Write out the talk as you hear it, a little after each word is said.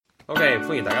OK，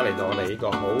 歡迎大家嚟到我哋呢個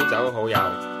好酒好友。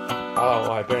Hello，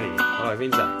 我係 Bernie， 我係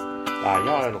Vincent。而家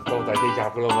我哋錄到第4集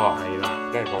噶咯喎。係啦，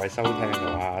跟住各位收聽嘅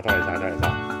話，多謝晒，多謝晒。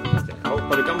好，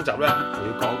我哋今集咧就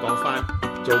要講翻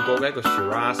做過嘅一個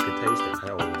shiraz 嘅 tasting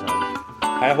喺澳洲。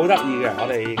係好得意嘅，我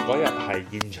哋嗰日係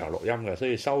現場錄音嘅，所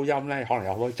以收音咧可能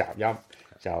有好多雜音。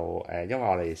就因為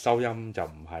我哋收音就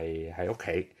唔係喺屋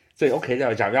企，即係屋企都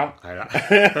有雜音。係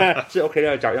啦，即係屋企都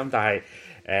有雜音，但係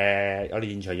我哋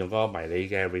現場用個迷你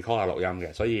嘅 recorder 錄音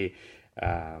嘅，所以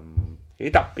幾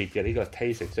特別嘅呢個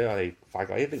tasting， 所以我哋發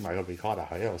覺拎埋個 recorder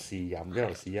喺度試飲，一路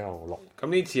試一路錄。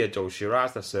咁呢次係做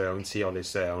shiraz， 上次我哋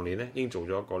上年咧已經做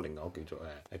咗一個另外一個叫做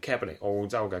Cabernet 澳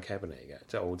洲嘅 Cabernet 嘅，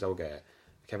即係澳洲嘅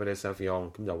Cabernet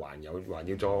Sauvignon， 咁就環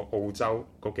繞咗澳洲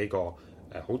嗰幾個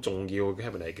好重要嘅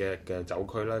Cabernet 嘅酒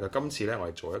區啦。咁今次咧我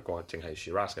哋做一個淨係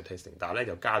shiraz 嘅 tasting， 但係咧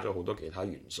就加咗好多其他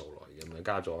元素落嚟嘅，咁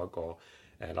加咗一個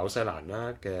紐西蘭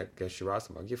啦嘅 shiraz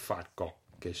同埋啲法國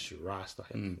嘅 shiraz 都係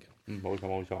入邊嘅。冇錯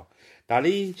冇錯，但係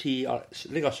呢次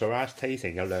呢個 shiraz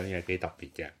tasting 有兩樣幾特別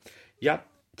嘅，一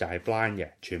就係 blind 嘅，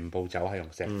全部酒係用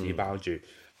錫紙包住，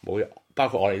冇包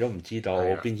括我哋都唔知道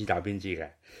邊支打邊支嘅。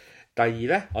第二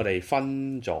咧，我哋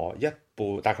分咗一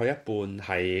半，大概一半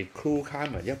係 cool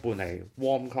climate， 一半係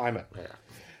warm climate。係啊，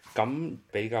咁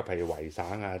比較譬如維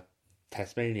省啊、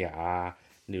Tasmania 啊、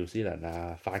紐西蘭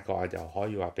啊、法國啊，就可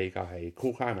以話比較係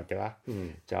cool climate 嘅啦。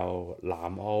就南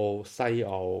澳、西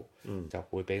澳就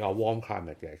會比較 warm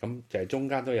climate 嘅。咁就係中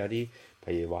間都有啲，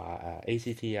譬如話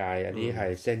ACT 啊，有啲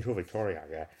係 Central Victoria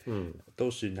嘅，都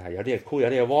算係有啲係 cool， 有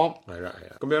啲係 warm。係啦。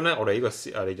咁樣咧，我哋呢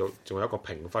個你仲有一個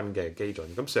評分嘅基準。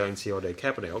咁上次我哋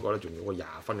Cabernet 嗰個咧，仲有個20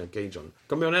分嘅基準。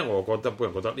咁樣咧，我覺得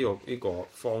本人覺得呢個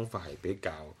方法係比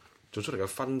較做出嚟嘅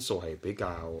分數係比較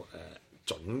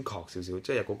準確少少，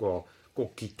即係嗰個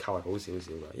結構係好少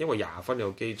少嘅。因為20分呢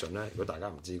個基準咧，如果大家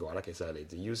唔知嘅話咧，其實係嚟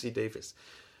自 UC Davis。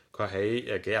佢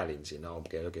喺幾廿年前啦，我唔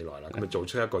記得咗幾耐啦。咁咪做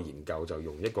出一個研究，就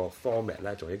用一個 format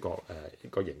咧，做一個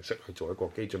形式去做一個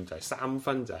基準，就係3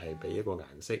分就係俾一個顏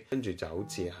色，跟住就好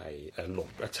似係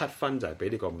7分就係俾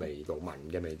呢個味道聞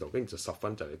嘅味道，跟住就10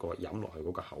分就係個飲落去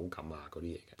嗰個口感啊嗰啲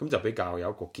嘢嘅。咁就比較有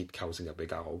一個結構性就比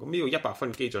較好。咁呢個100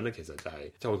分基準咧，其實就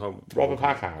係即係好似 Robert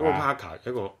Parker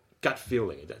一個 gut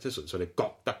feeling 嘅啫，即係純粹你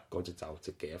覺得嗰隻酒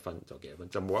值幾多分就幾多分，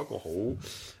就冇一個好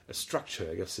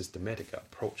structure 嘅 systematic 嘅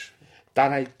approach。但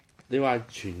係你話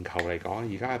全球嚟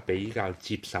講，而家係比較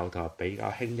接受同埋比較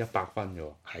興100分嘅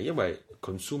喎，係因為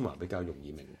consumer 比較容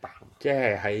易明白，即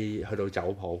係去到酒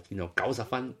鋪見到90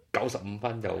分、95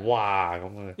分就哇咁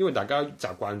樣。因為大家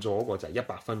習慣咗嗰個就係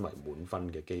100分為滿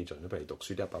分嘅基準，譬如讀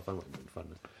書都100分為滿分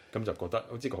啦，咁就覺得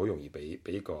好似好容易俾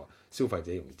一個消費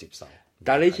者容易接受。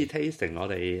但係呢次 tasting 我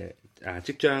哋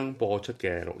即將播出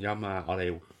嘅錄音啊，我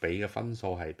哋俾嘅分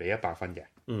數係俾100分嘅。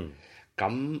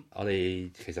咁我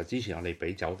哋其實之前我哋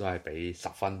俾酒都係俾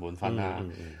10分滿分啦。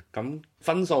咁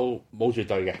分數冇絕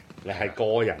對嘅，你係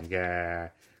個人嘅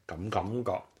感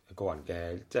覺，個人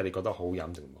嘅即係你覺得好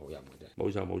飲定唔好飲嘅啫。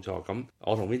冇錯冇錯。咁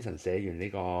我同 Vincent 寫完呢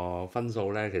個分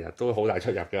數咧，其實都好大出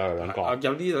入嘅，我哋兩個。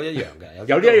有啲都一樣嘅，有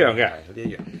啲一樣嘅，有啲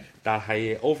一樣。但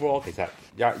係 overall 其實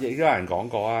亦都有人講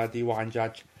過啊，啲 wine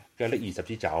judge 嘅拎20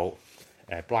支酒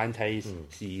blind taste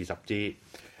試20支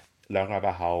，2個禮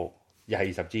拜後又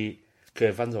係20支。佢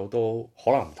嘅分數都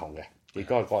可能唔同嘅，亦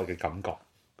都係個人嘅感覺。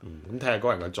咁睇下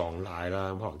個人嘅狀態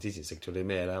啦。咁可能之前食咗啲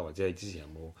咩啦，或者係之前有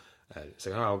冇食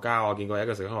香口膠？我見過有一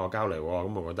個食香口膠嚟喎，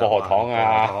咁我覺得薄荷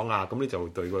糖啊，咁你就會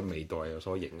對個味道係有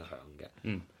所影響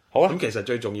嘅。好啦。咁其實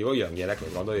最重要嗰樣嘢咧，其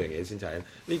實講多樣嘢先，就係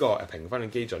呢個評分嘅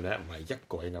基準咧，唔係一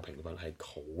個人嘅評分，係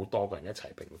好多個人一齊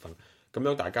評分。咁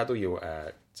樣大家都要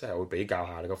即係會比較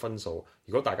下你個分數。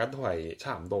如果大家都係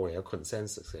差唔多嘅，有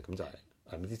consensus 嘅，咁就係。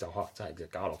呢啲就可能真係就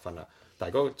加落分啦，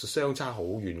但係如果相差好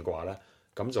遠嘅話咧，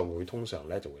咁就會通常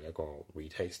咧就會有一個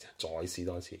retaste， 再試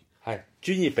多次。係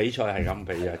專業比賽係咁，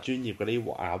譬如專業嗰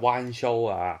啲wine show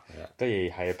啊，跟住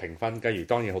係評分，跟住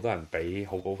當然好多人俾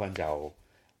好高分就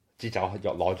支酒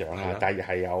攞獎啦。但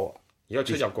係有如果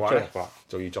出入嘅話咧，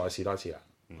就要再試多次啦。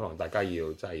可能大家真係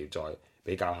要再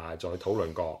比較下，再討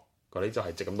論過嗰啲就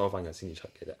係值咁多分嘅先至出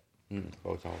嘅啫。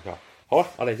冇錯冇錯。好啦，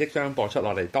我哋即將播出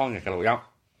我哋當日嘅錄音。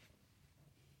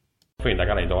歡迎大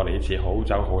家嚟到我哋呢次好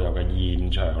酒好友嘅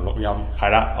現場錄音。係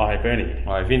啦，我係 Bernie，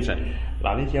 我係 Vincent。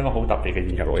嗱，呢次一個好特別嘅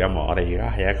現場錄音喎，我哋而家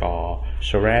係一個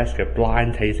shiraz 嘅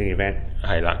blind tasting event。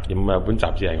係啦，咁本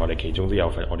雜誌係我哋其中都有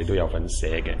份，我哋都有份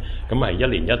寫嘅。咁係1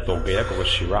年1度嘅一個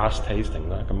shiraz tasting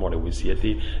啦。咁我哋會試一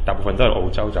啲，大部分都係澳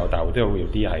洲酒，但係都有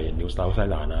啲係紐西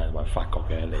蘭啊同埋法國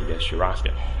嘅嚟嘅 shiraz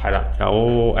嘅。係啦，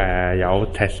有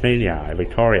Tasmania、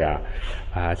Victoria。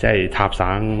即係塔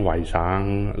省、維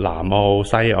省、南澳、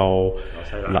西澳、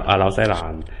紐西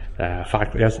蘭、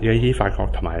有啲法國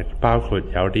同埋包括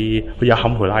有啲好似有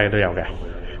坎培拉嘅都有嘅，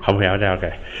坎培拉都有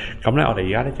嘅。咁咧我哋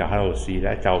而家咧就喺度試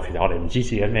咧，就其實我哋唔知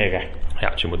試緊咩嘅。係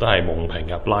啊，全部都係蒙評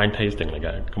嘅 blind tasting 嚟嘅。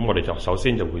咁我哋就首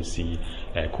先就會試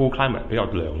cool climate 比較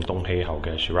涼凍氣候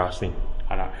嘅 shiraz 先。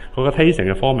係啦，嗰個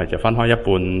tasting 嘅 format 就分開一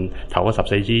半，頭嗰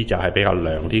14支就係比較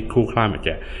涼啲 cool climate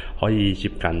嘅，可以接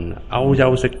近歐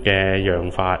洲式嘅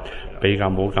釀法，比較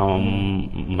冇咁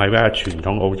唔係比較傳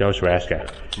統澳洲 shiraz 嘅。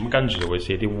咁跟住就會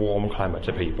試啲 warm climate，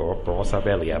 即係譬如 Barossa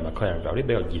Valley 啊、McLaren 有啲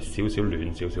比較熱少少、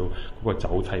暖少少，嗰個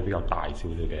酒體比較大少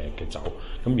少嘅酒。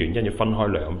咁原因要分開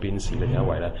兩邊試咧，因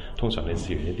為咧通常你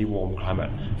試完一啲 warm climate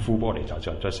full body 酒之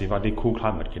後，再試翻啲 cool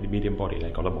climate 嘅啲 medium body 咧，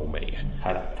覺得冇味嘅。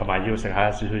係啦，同埋要食下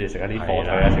少少嘢，食一啲火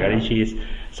腿啊，食一啲 cheese，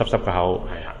濕個口，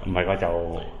唔係個就。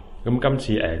咁今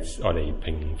次我哋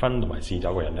評分同埋試酒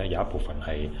嘅人咧，有一部分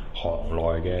係行內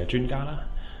嘅專家啦，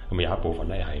咁有一部分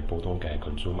咧係普通嘅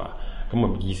consumer。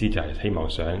咁意思就係希望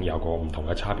想有個唔同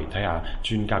嘅差別，睇下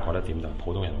專家覺得點，就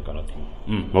普通人會覺得點。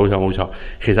冇錯。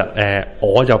其實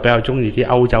我就比較中意啲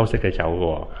歐洲式嘅酒嘅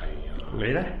喎。你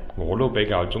咧？我都比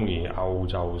較中意歐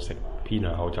洲式，偏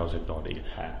向歐洲式多啲嘅。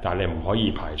但係你唔可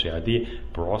以排除有啲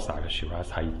Barossa 嘅 shiraz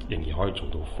係仍然可以做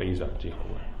到非常之好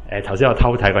嘅。頭先我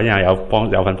偷睇嗰陣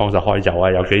有份幫手開酒啊，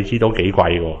有幾支都幾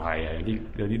貴喎。係啊，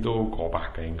有啲都過百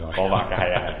嘅應該。過百嘅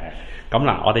係啊。咁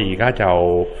嗱，我哋而家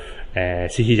就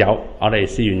試酒，我哋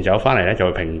試完酒翻嚟咧就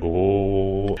會評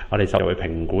估，我哋就會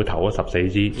評估頭嗰14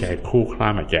支就係 cool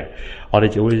climate 嘅。我哋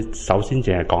就會首先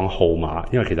淨係講號碼，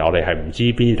因為其實我哋係唔知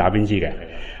邊支打邊支嘅。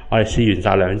我哋試完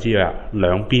晒兩支啦，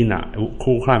兩邊啊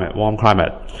cool climate、warm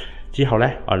climate 之後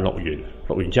咧，我哋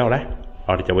錄完之後咧，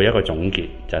我哋就會一個總結，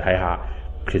就睇下。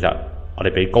其實我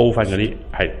哋俾高分嗰啲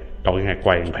係究竟係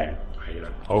貴定平？係啦，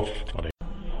好，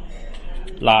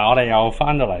我哋又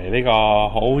翻到嚟呢個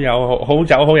好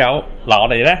酒好友。嗱，我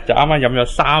哋咧就啱啱飲咗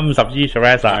30支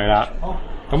shiraz 係啦。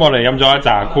咁我哋飲咗一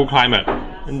紮 cool climate，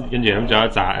 跟住飲咗一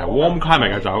紮warm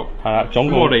climate 嘅酒。係啦，總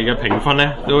共我哋嘅評分咧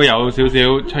都有少少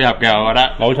出入嘅，我覺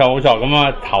得。冇錯。咁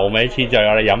啊頭尾次序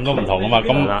我哋飲都唔同啊嘛。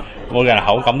咁每個人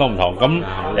口感都唔同。咁因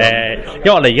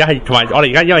為我哋而家係同埋我哋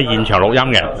而家因為現場錄音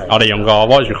嘅，我哋用個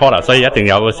voice recorder， 所以一定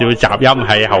有少少雜音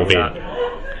喺後邊。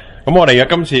咁我哋嘅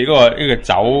今次呢個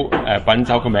酒品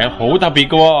酒嘅名好特別嘅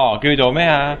喎，叫做咩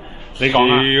啊？你講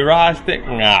啦。shiraz 的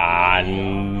顏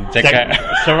值嘅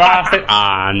shiraz 的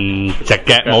顏值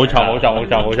嘅，冇錯。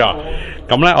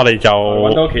咁咧我哋就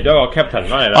揾到其中一個 captain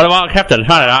翻嚟啦。我哋揾個 captain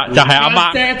翻嚟啦，就係阿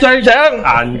Mark 謝隊長，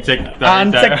顏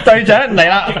值隊長嚟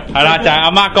啦。係啦，就係阿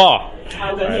Mark 哥。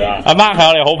阿 Mark 係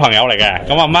我哋好朋友嚟嘅。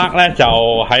咁阿 Mark 咧就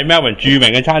喺 Melbourne 著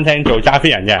名嘅餐廳做揸 fit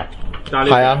人嘅。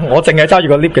係啊，我淨係揸住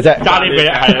個 lift 嘅啫。揸 lift 嘅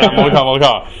係啦，冇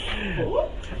錯。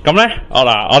咁咧，我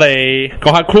哋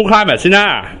講下 cool climate 先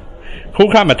啦。cool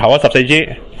climate 頭嗰14支，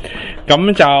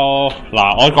咁就我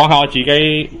講下我自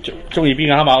己中意邊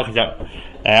個啦嘛。其實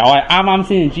我係啱啱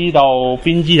先至知道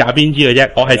邊支打邊支嘅啫，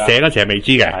我係寫嗰時係未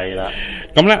知嘅。係啦。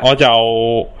咁咧我就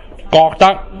覺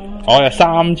得我嘅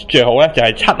3支最好咧就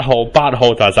係7號、8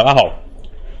號同埋11號。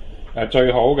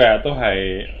最好嘅都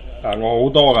係我好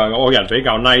多噶，我人比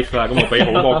較 nice 啦，咁我俾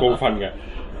好多高分嘅。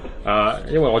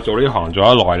因為我做呢行做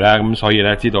得耐咧，咁所以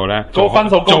咧知道咧做分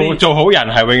數高啲，做好人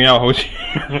係永遠有好處，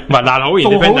文難好言。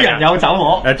做好人有酒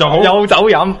喝，做好有酒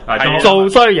飲，做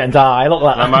衰人就係碌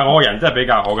啦。唔係我個人真係比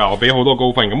較好噶，我俾好多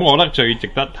高分。咁我覺得最值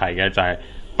得提嘅就係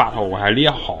8號係呢一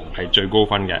行係最高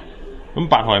分嘅。咁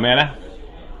8號係咩咧？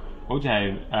好似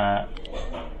係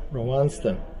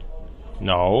Winestyles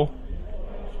No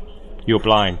You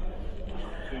blind。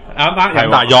阿 Mark 飲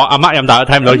大咗，阿 Mark 飲大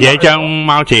咗睇唔到自己張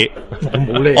貓紙。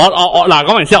我嗱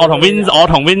講明先，我同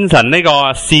Vincent 呢個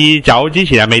試酒之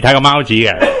前係未睇過貓紙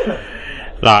嘅。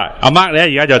嗱，阿 Mark 你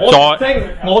而家就再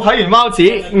我睇完貓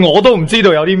紙，我都唔知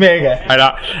道有啲咩嘅。係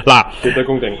啦，嗱，絕對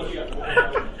公正。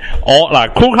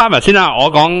cool climate 先啦，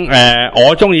我講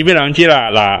我中意邊兩支啦。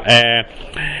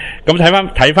咁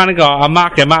睇翻呢個阿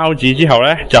Mark 嘅貓紙之後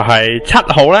咧，就係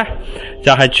7號咧，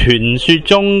就係傳說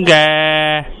中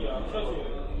嘅。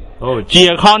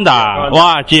Giaconda，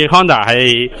 哇 ！Giaconda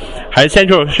係喺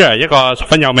Central Australia 一個十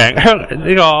分有名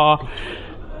呢個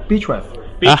Beechworth。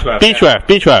11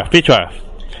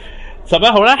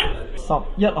號咧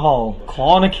？11號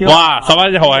Corner Killer。哇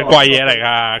！11號係貴嘢嚟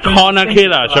㗎 ，Corner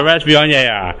Killer Shiraz Beyond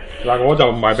嘢啊！嗱，我就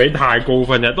唔係俾太高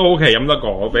分啫，都 OK 飲得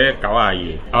過，我俾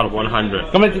92 out of 100。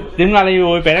咁你點解你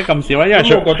會俾得咁少咧？因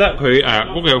為我覺得佢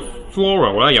嗰個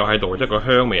floral 咧又喺度，即係個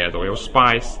香味喺度，有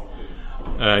spice。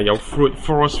有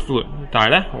forest fruit， 但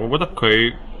係咧，我覺得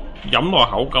佢飲落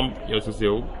口感有少少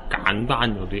簡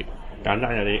單咗啲。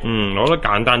我覺得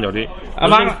簡單咗啲。阿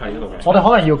媽，我哋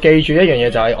可能要記住一樣嘢，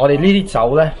就係我哋呢啲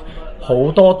酒咧，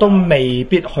好多都未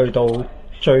必去到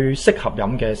最適合飲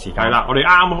嘅時間。係啦，我哋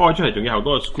啱開出嚟，仲有好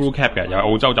多個 screw cap 嘅，有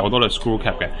澳洲就好多個 screw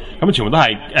cap 嘅，咁全部都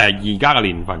係而家嘅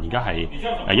年份，而家係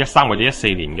13或者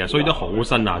14年嘅，所以都好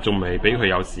新啊，仲未俾佢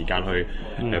有時間去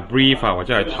brief 啊，或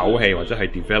者係唞氣，或者係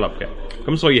develop 嘅，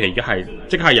咁所以而家係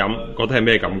即刻飲，覺得係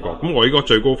咩感覺？咁我呢個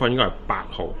最高分應該係8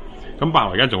號，咁8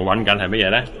號而家仲揾緊係乜嘢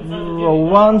咧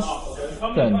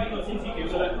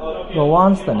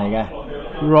Rowanston 嚟嘅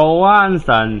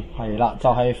Rowanston 係啦，就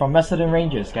係 from Western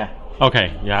Ranges 嘅。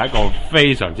OK， 又係一個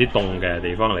非常之凍嘅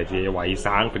地方，嚟自維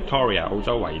省 Victoria 澳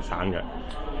洲維省嘅。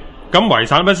咁維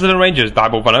省 Western Ranges 大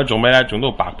部分咧做咩咧？種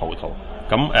到白葡萄。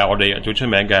咁我哋最出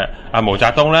名嘅毛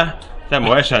澤東咧，即係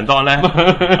毛一上當咧，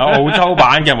澳洲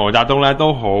版嘅毛澤東咧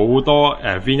都好多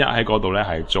vineyard 喺嗰度咧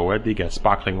係做一啲嘅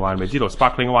sparkling wine。你知道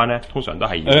sparkling wine 咧通常都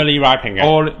係 early ripening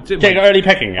嘅，即係個 early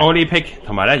picking 嘅。early pick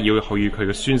同埋咧要佢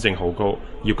嘅酸性好高，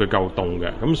要佢夠凍嘅。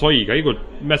咁所以而家呢個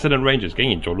Western Ranges 竟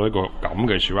然做到一個咁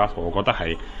嘅 shiraz， 我覺得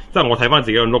係即係我睇翻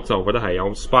自己嘅 look 就覺得係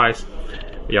有 spice。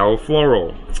有 floral，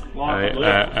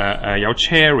 有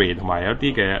cherry 同埋有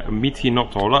啲嘅 meaty note，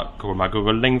 我覺得同埋佢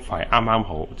個 length 係啱啱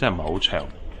好，即係唔係好長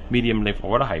medium length，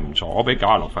 我覺得係唔錯，我俾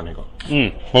96分呢個。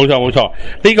冇錯，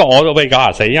呢個我都俾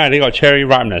94，因為呢個 cherry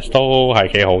ripeness 都係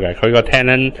幾好嘅，佢個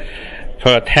tannin，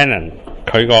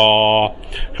 佢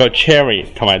個 cherry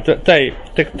同埋即係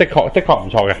的確唔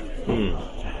錯嘅。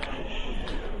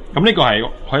咁呢個係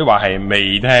可以話係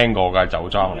未聽過嘅酒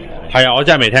莊嚟嘅。係啊，我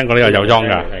真係未聽過呢個酒莊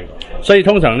㗎。所以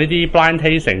通常呢啲 blind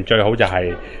tasting 最好就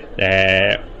係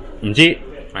唔知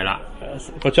係啦，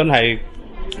個樽係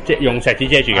即係用錫紙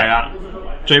遮住嘅。係啦，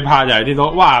最怕就係啲到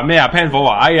哇咩啊 pan 火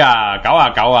啊，哎呀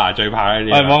99啊，最怕呢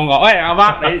啲。喂，冇講，喂阿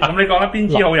媽，你覺得邊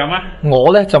支好飲啊？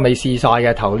我咧就未試晒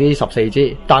嘅頭呢14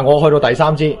支，但我去到第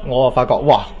3支，我就發覺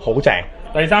哇好正。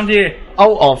第3支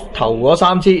out of 頭嗰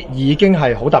3支已經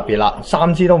係好特別啦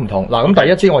，3支都唔同。嗱咁第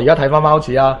一支我而家睇翻貓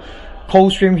紙啦。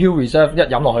Coldstream Hill Reserve 一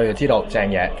飲落去就知道正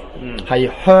嘢，係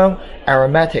香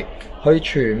aromatic， 佢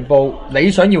全部你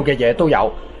想要嘅嘢都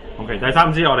有。OK， 第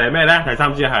3支我哋係咩咧？第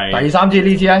3支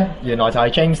呢支咧，原來就係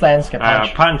James Lance 嘅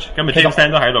punch， 今日 James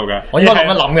Lance 都喺度嘅。我應該咁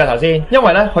樣諗嘅頭先，因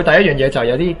為咧佢第一樣嘢就係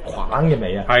有啲框嘅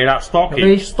味啊。係啦 ，stocky， 有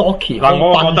啲 stocky。嗱，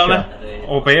我覺得咧，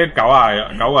我俾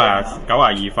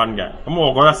92分嘅，咁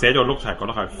我覺得寫咗 look 係覺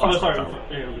得係法國酒。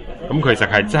咁其實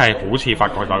係真係好似法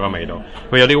國酒嘅味道，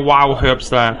佢有啲 wild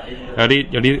herbs 啦，有啲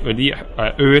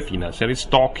earthiness， 有啲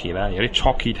stocky 啦，有啲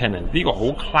chalky tannin， 呢個好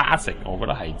classic， 我覺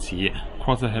得係似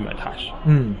Cross Hermitage。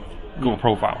個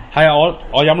profile 係啊，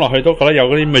我飲落去都覺得有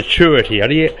嗰啲 maturity， 有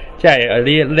啲即係有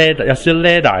啲 leather， 有少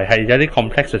leather 係有啲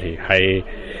complexity 係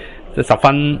十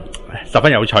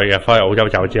分有趣嘅，除咗澳洲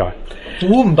酒之外，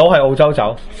估唔到係澳洲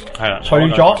酒。係啦，除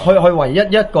咗佢唯一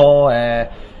一個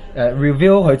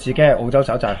review 佢自己係澳洲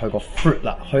酒就係佢個 fruit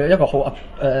啦，佢有一個好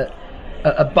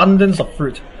abundance of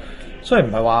fruit。雖然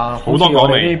唔係話好多果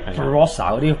味，啲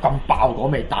Barossa 嗰啲咁爆果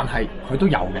味，但係佢都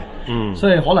有嘅。所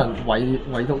以可能唯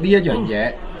獨呢一樣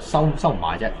嘢收唔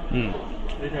埋啫。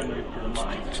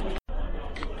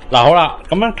嗱好啦，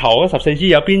咁樣頭嗰14支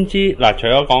有邊支嗱？除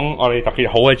咗講我哋特別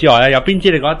好嘅之外咧，有邊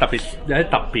支你覺得有啲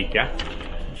特別嘅？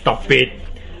特別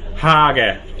蝦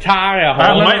嘅，差嘅，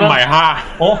唔係蝦。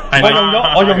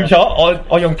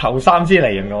我用頭3支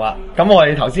嚟形容啦。咁我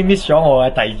哋頭先 miss 咗我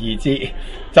嘅第2支，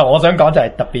就我想講就係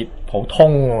特別普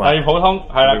通啊嘛。係普通，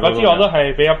係啦，嗰支我都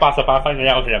係俾咗88分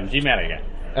嘅，我其實唔知咩嚟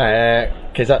嘅。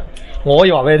其實我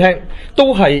要話俾你聽，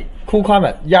都係 Cool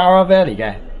Climate Yarra Valley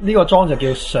嘅，呢個莊就叫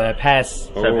Surpass。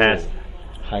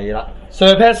係啦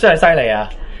 ，Surpass 真係犀利啊！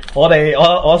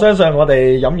我相信我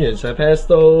哋飲完 Surpass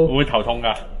都會頭痛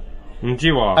㗎。唔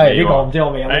知喎，呢個唔知我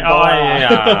未飲過。哎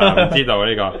呀，唔知道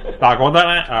呢個。但係覺得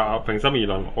咧，平心而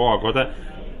論，我話覺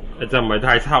得就唔係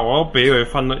太差，我都俾佢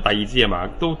分第2支係嘛，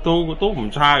都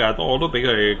唔差㗎，我都俾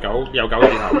佢有9字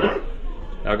頭嘅，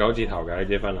有9字頭嘅呢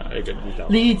支分啦，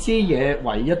呢支嘢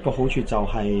唯一一個好處就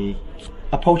係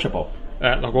approachable。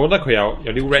我覺得佢有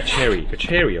啲 red cherry， 個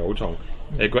cherry 好重，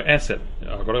個 acid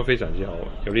覺得非常之好，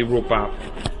有啲 rhubarb，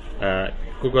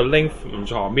佢個 length 唔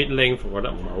錯 ，mid length 我覺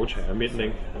得唔係好長 mid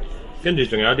length。跟住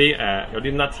仲有啲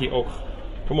nutty oak，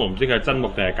 咁我唔知佢係真木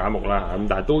定係假木啦，咁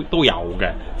但係都有嘅，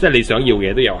即係你想要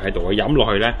嘅嘢都有喺度，飲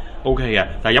落去咧 OK 嘅，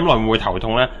但係飲落去會唔會頭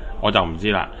痛咧？我就唔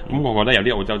知啦。咁我覺得有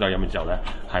啲澳洲酒飲完之後咧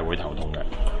係會頭痛嘅。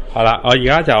係啦，我而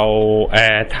家就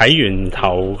睇完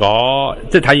頭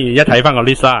即係睇翻個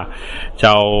list 啦，就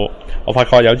我發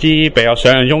覺有支比我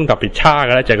想象中特別差嘅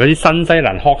咧，就係嗰啲新西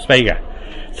蘭 Hawke's Bay 嘅。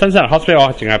新西蘭 Hawke's Bay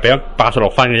我淨係俾咗86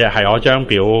分嘅啫，係我張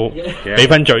表俾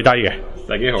分最低嘅。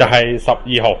就係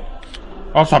12號。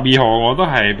12號我都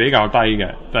係比較低嘅，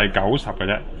就係90嘅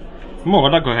啫。咁我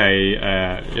覺得佢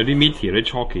係有啲 meaty 有啲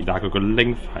chalky， 但係佢個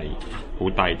length 係好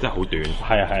低，即係好短。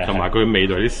係啊係啊，同埋佢味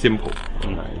道有啲 simple。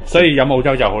所以飲澳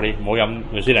洲就好啲，唔好飲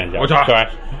紐西蘭酒。冇錯。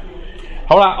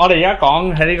好啦，我哋而家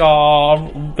講喺呢個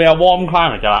比較 warm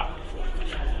climate 㗎啦。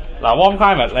嗱 warm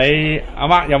climate， 你阿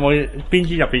媽有冇邊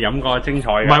支入邊飲過精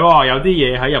彩嘅？唔係喎，有啲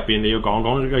嘢喺入邊你要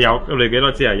講有我哋幾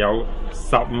多支啊？有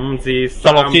15至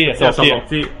16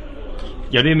支，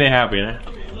有啲咩喺入邊咧？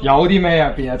有啲咩入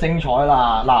邊就精彩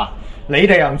啦！嗱，你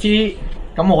哋又唔知，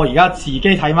咁我而家自己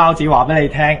睇貓紙話俾你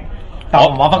聽，但我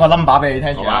唔話翻個 number 俾你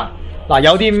聽住啊！嗱，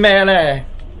有啲咩咧？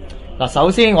嗱，首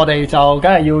先我哋就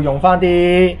梗係要用翻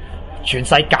啲全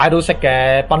世界都識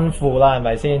嘅奔富啦，係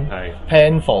咪先？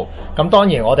係 Penfolds。咁當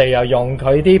然我哋又用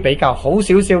佢啲比較好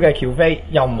少少嘅喬飛，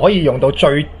又唔可以用到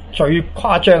最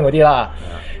誇張嗰啲啦。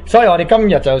所以我哋今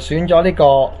日就選咗呢個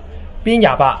邊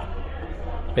28，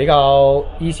比較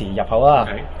easy 入口啦，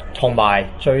同埋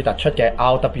最突出嘅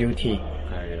RWT。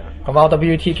係啦。咁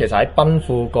RWT 其實喺奔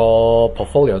富個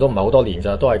portfolio 都唔係好多年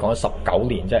咋，都係講19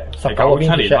年啫，19個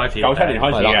邊年開始，97年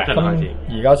開始嘅。咁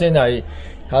而家先係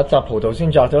下一集葡萄先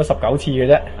作咗19次嘅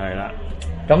啫。係啦。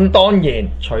咁當然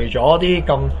除咗啲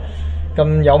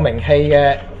咁有名氣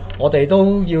嘅，我哋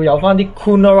都要有翻啲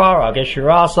Coonawarra 嘅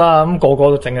shiraz 啦。咁個個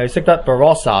都淨係識得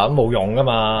Barossa 咁冇用噶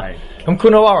嘛。咁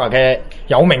Coonawarra 嘅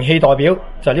有名氣代表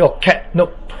就係呢個 Catnook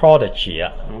Prodigy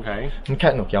啊。OK。咁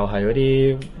Catnook 又係嗰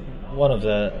啲 one of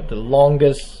the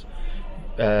longest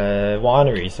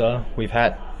wineries 啦 we've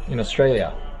had in Australia。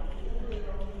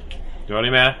仲有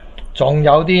啲咩？仲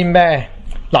有啲咩？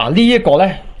嗱，呢一個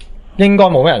咧應該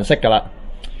冇咩人識噶啦。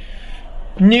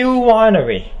New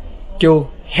Winery 叫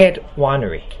Head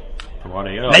Winery， 同我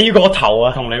哋呢個你個頭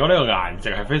啊，同你嗰呢個顏值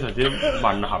係非常之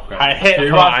吻合嘅，係 Head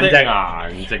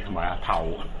顏值同埋頭，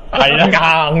係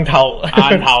啦硬頭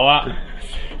啊！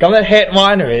咁咧 Head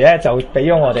Winery 咧就俾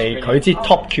咗我哋佢支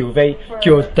Top Cuvée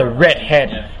叫 The Red Head。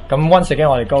咁 once again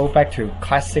我哋 go back to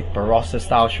classic Barossa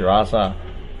style shiraz 啊。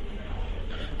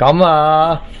咁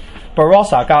啊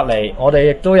Barossa 隔離，我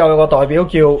哋亦都有個代表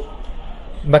叫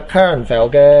McLarenville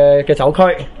嘅酒區。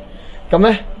咁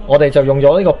咧，我哋就用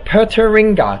咗呢個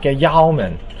Perteringa 嘅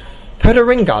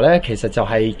Yalman。Perteringa 咧其實就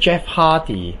係 Jeff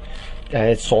Hardy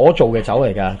所做嘅酒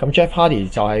嚟㗎。咁 Jeff Hardy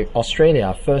就係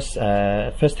Australia first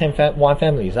 10 wine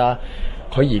families 啦。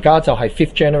佢而家就係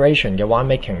fifth generation 嘅 wine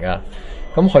making 㗎。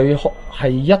咁佢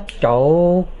係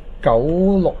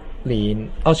1996年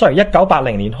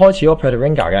1980年開始咗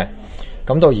Perteringa 嘅。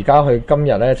咁到而家佢今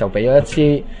日咧就俾咗一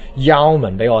支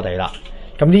Yalman 俾我哋啦。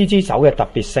咁呢支酒嘅特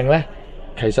別性咧，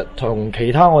其實同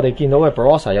其他我哋見到嘅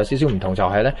Barossa 有少少唔同，就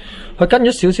係咧佢跟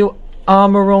咗少少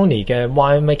Amarone 嘅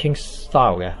wine making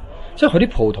style 嘅，即係佢啲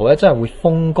葡萄咧真係會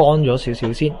風乾咗少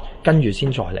少先，跟住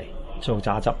先再嚟做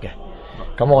榨汁嘅。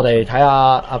咁我哋睇下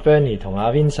阿 Bernie 同阿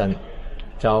Vincent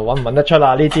就揾唔揾得出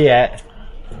啦呢支嘢。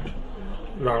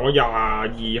嗱，我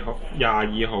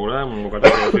22號咧，我覺得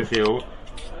有少少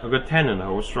佢個 tannin 係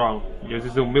好 strong， 有少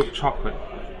少 milk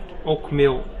chocolate、oak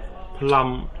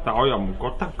milk、plum， 但我又唔覺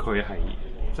得佢係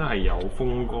真係有風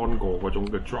乾過嗰種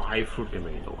嘅 dry fruit 嘅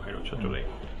味道喺度出咗嚟。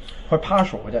佢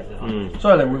partial 嘅啫，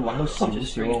所以你會揾到少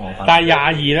少咯。但係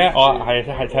22咧，我係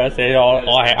寫咗，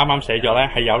我係啱啱寫咗咧，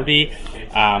係有啲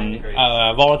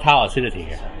volatile acidity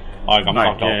嘅，我係感覺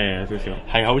到少少，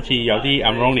係好似有啲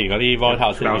Amarone 嗰啲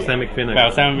volatile acidity，balsamic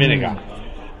vinegar，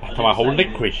 同埋好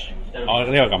liquid。我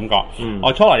呢個感覺，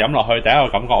我初嚟飲落去第一個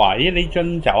感覺話，咦呢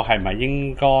樽酒係咪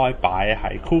應該擺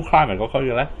喺 cool climate 嗰區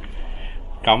嘅咧？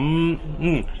咁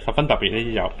十分特別呢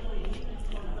支酒。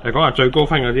你講下最高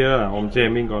分嗰啲啦，我唔知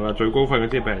係邊個啦。最高分嗰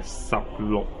啲譬如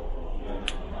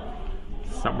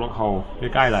16號嘅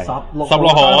佳麗，16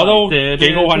號我都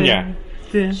幾高分嘅，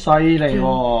犀利喎！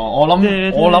我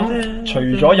諗除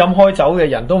咗飲開酒嘅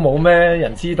人都冇咩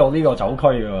人知道呢個酒區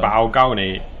喎。爆鳩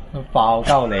你！爆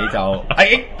鳩你就，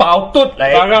爆嘟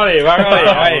你，爆鳩你，爆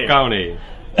鳩你，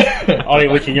我哋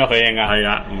會剪咗佢應啊，係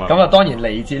啊，咁啊當然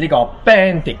嚟自呢個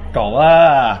Bendigo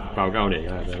啦，爆鳩你㗎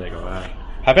，Bendigo 啦，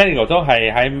係 Bendigo 都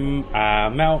係喺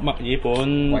墨爾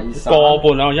本個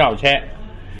半兩個鐘頭車，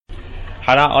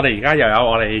係啦，我哋而家又有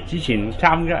我哋之前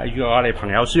參加與我哋朋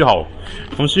友書豪，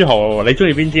咁書豪你中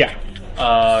意邊支啊？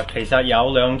其實有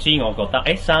2支我覺得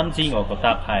，3支我覺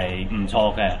得係唔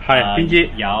錯嘅。係邊支？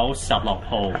有16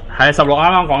號。係16，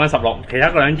啱啱講緊16，其他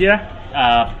嗰2支咧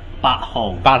？8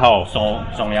號。8號。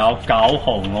仲有9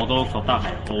號，我都覺得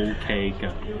係 OK 嘅。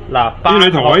嗱，啲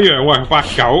女同我一樣喎，8、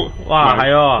9。哇，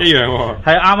係喎，一樣喎。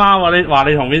係啱啱你話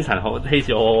你同 Vincent 好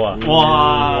taste 好好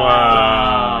啊。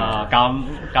哇！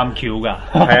咁巧㗎。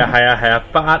係啊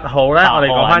，8號咧，我哋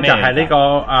講翻就係呢個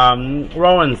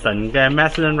Rawlinson 嘅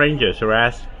Massillon Ranger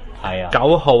Shiraz。係啊。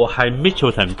9號係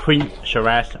Mitchelton Print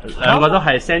Shiraz， 兩個都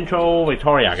係 Central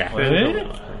Victoria 嘅。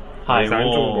係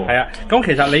喎，係啊。咁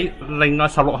其實你另外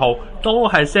16號都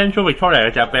係 Central Victoria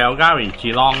嘅，就係 Belgary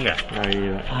Geelong 嘅。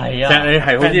係啦。係啊。即係你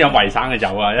係好似有維省嘅酒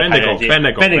啊。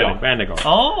Bendigo。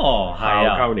哦，係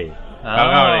啊。9年。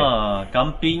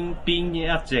咁邊一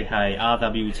隻係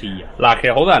RWT 啊？嗱，其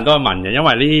實好多人都係問嘅，因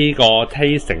為呢個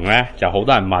tasting 咧就好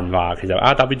多人問話，其實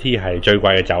RWT 係最貴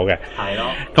嘅酒嘅。係咯。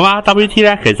咁 RWT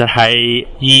咧其實係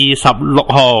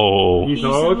26號。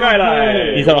26雞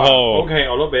嚟。26號。OK，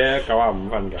 我都俾咗95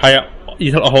分嘅。係啊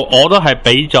，26號我都係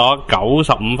俾咗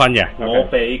95分嘅。我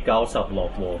俾96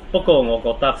喎，不過我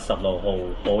覺得16號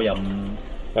好飲。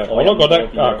我都覺得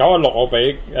96我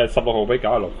俾16號俾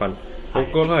96分。我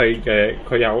覺得係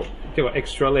佢有即係話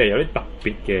extra layer 有啲特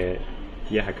別嘅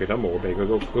嘢係其他冇嘅，佢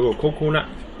個 coconut，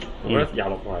 我覺得26號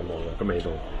係冇嘅個味道，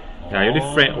但係有啲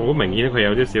fat 好明顯佢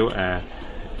有啲少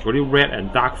嗰啲 red and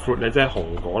dark fruit 咧，即係紅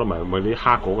果同埋啲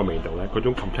黑果嘅味道咧，嗰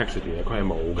種 complexity 咧佢係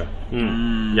冇嘅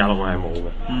，26號係冇嘅。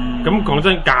咁講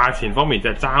真，價錢方面就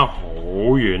係爭好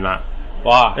遠啦，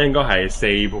哇！應該係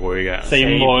4倍嘅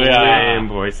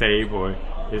，4倍。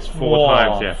It's 4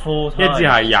 times 嘅，一支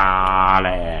係20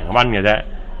零蚊嘅啫，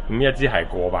咁一支係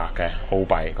過百嘅澳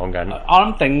幣講緊。我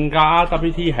諗定價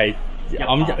WT 係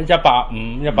150、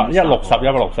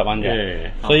160蚊嘅，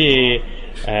所以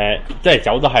即係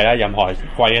酒都係啦，任何貴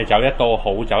嘅酒一到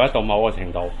好酒一到某個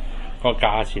程度，個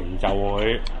價錢就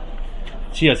會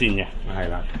黐咗線嘅。係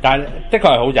啦，但係的確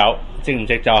係好酒，值唔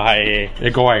值就係你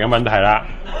個人嘅問題啦，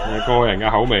你個人嘅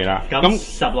口味啦。咁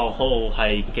16號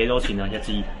係幾多錢啊一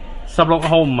支？16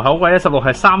號唔係好貴，16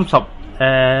係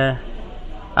30，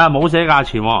冇寫價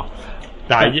錢喎，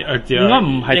但係應該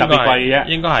唔係特別貴嘅，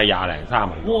應該係20零30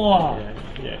蚊。哇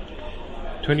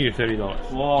，$20 to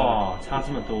 $30。哇，差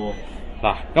這麼多。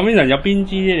嗱，咁呢度有邊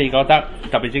支你覺得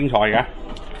特別精彩嘅？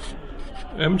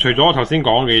咁除咗我頭先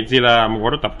講嘅幾支啦，我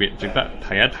覺得特別值得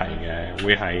提一提嘅，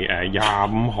會係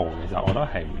25號，其實我覺得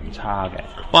係唔差嘅。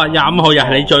哇，25號又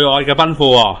係你最愛嘅奔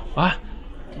富喎！啊，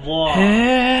哇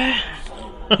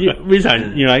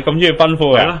！Vincent 原來咁中意奔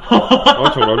富嘅，我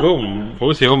從來都唔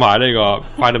好少買呢個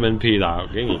Vitamin P 啦，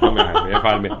竟然今日係俾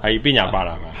Vitamin， 係邊28係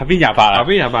咪？係邊28啊？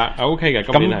邊28 OK 嘅，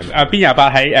今年係邊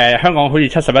28喺香港好似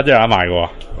71都有得賣嘅喎。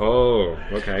哦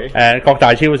 ，OK。各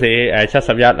大超市71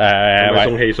係咪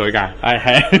送汽水㗎？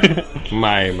係唔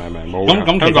係冇。咁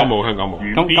香港冇。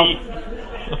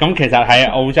咁其實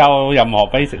喺澳洲任何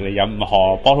basically 任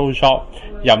何 bottle shop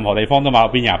任何地方都買到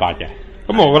邊28嘅。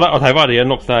咁我覺得我睇翻你嘅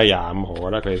notes 都係25號，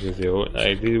我覺得佢有少少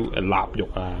啲臘肉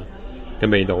啊嘅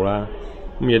味道啦，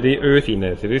咁有啲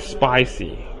earthiness， 有啲 spicy，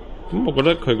 咁我覺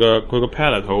得佢個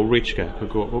palate 好 rich 嘅，佢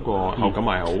嗰個口感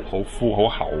係好 full 好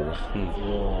厚嘅。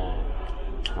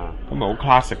咁咪好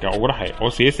classic 嘅，我覺得係我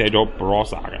自己寫咗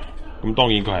Barossa 嘅，咁當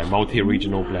然佢係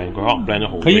multi-regional blend， 佢可能 blend 咗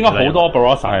好。佢應該好多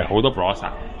Barossa， 係好多 Barossa，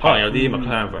 可能有啲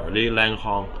McLaren 有啲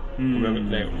Langhorne 咁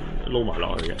樣撈埋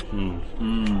落去嘅。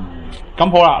咁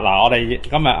好啦，嗱，我哋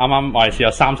今日啱我哋試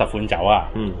咗30款酒啊。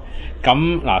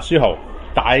咁嗱，書豪，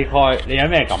大概你有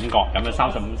咩感覺？飲咗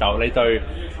35酒，你對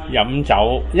飲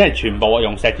酒，因為全部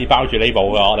用錫紙包住呢部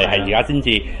嘅，我哋係而家先至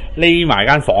匿埋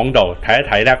間房度睇一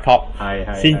睇 laptop，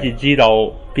 先至知道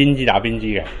邊支打邊支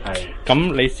嘅。咁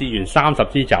你試完30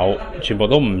支酒，全部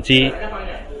都唔知，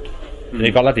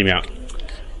你覺得點樣？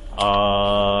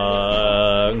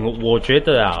我覺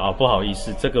得不好意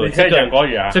思，這個我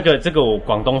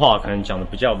廣東話可能講得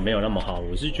比較沒有那麼好。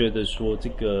我是覺得說這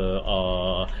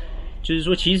個就是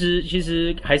說其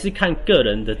實還是看個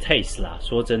人的 taste 啦。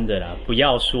說真的啦，不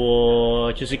要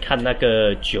說就是看那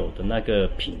個酒的那個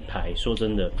品牌。說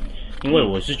真的，因為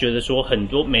我是覺得說很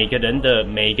多每個人的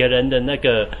那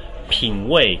個品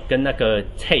味跟那個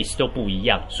taste 都不一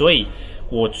樣，所以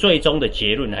我最終的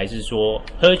結論還是說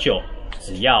喝酒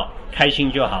只要開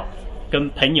心就好，跟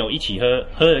朋友一起喝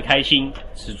得開心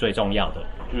是最重要的。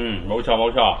冇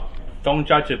錯。Don't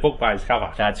judge a book by its cover.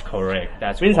 That's correct.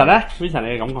 Vincent 咧 ，Vincent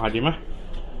你嘅感覺係點咧？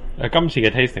今次嘅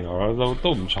tasting 我覺得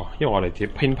都唔錯，因為我哋自己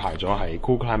編排咗係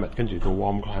cool climate， 跟住到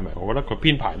warm climate， 我覺得佢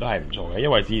編排都係唔錯嘅。因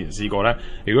為之前試過咧，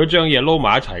如果將嘢撈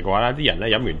埋一齊嘅話咧，啲人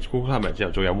咧飲完 cool climate 之後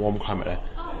再飲 warm climate 咧，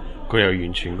佢又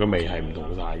完全個味係唔同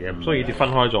晒嘅，所以分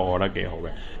開咗，我覺得幾好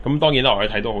嘅。咁當然啦，我哋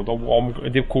睇到好多 warm 一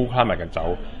啲 cool climate 嘅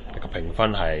酒個評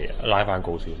分係拉翻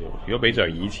高少少。如果比著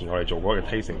以前我哋做嗰個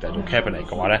tasting 就係做 cabernet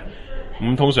嘅話咧，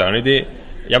咁通常呢啲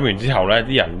飲完之後咧，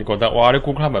啲人都覺得哇啲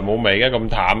cool climate 冇味嘅，咁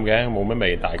淡嘅，冇乜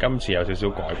味。但係今次有少少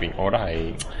改變，我覺得係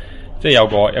即係有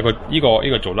個呢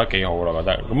個做得幾好啦，我覺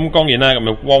得。咁當然啦，咁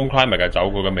嘅 warm climate 嘅酒，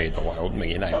佢嘅味道係好明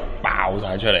顯係爆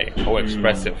晒出嚟，好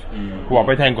expressive。佢話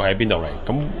俾你聽佢喺邊度嚟。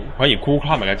咁反而 cool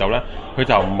climate 嘅酒咧，佢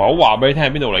就唔係好話俾你聽喺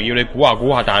邊度嚟，要你估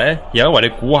下。但係咧，又因為你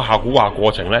估下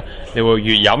過程咧，你會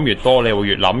越飲越多，你會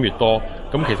越諗越多。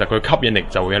咁其實佢吸引力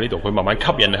就會喺呢度，佢慢慢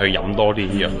吸引你去飲多啲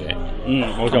呢樣嘢。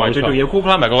冇錯。同埋最重要 cool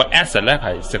climate 嗰個 acid 咧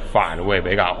係食飯會係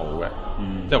比較好嘅。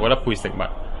即係我覺得配食物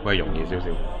會係容易少少。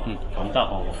講得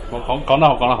好，講得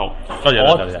好，多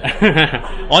謝。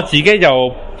我自己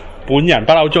就本人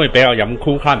不嬲中意比較飲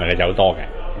cool climate 嘅酒多嘅，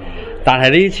但係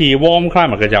呢次 warm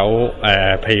climate 嘅酒，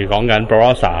譬如講緊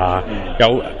Barossa 啊，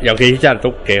有幾支真係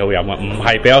都幾好飲啊，唔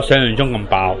係比較想象中咁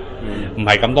爆，唔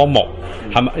係咁多木，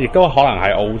係咪？亦都可能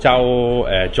係澳洲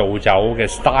做酒嘅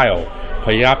style，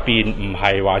 佢而家變唔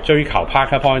係話追求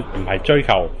Parker Point， 唔係追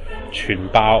求全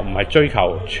爆，唔係追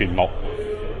求全木。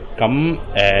咁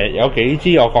有幾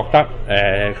支我覺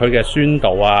得佢嘅酸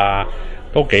度啊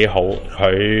都幾好，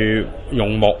佢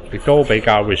用木亦都比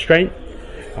較 restrain，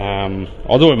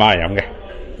 我都會買嚟飲嘅。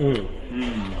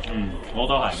我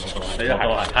都係，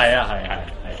係啊，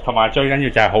同埋最緊要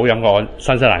就係好飲過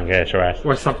新西蘭嘅 shiraz。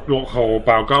喂，16號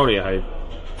爆膠年係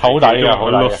好抵㗎，好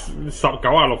抵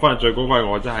！96分係最高分，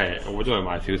我真係我都係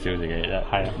買少少自己啫。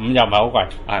係啊，5又唔係好貴，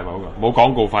係唔係好貴？冇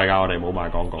廣告費㗎，我哋冇賣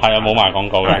廣告。係啊，冇賣廣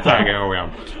告嘅，真係幾好飲。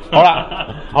好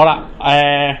啦，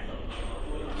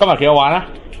今日幾好玩啦，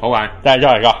好玩，再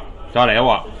嚟個，再嚟一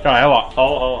鑊，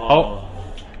好，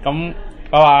咁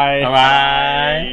拜拜。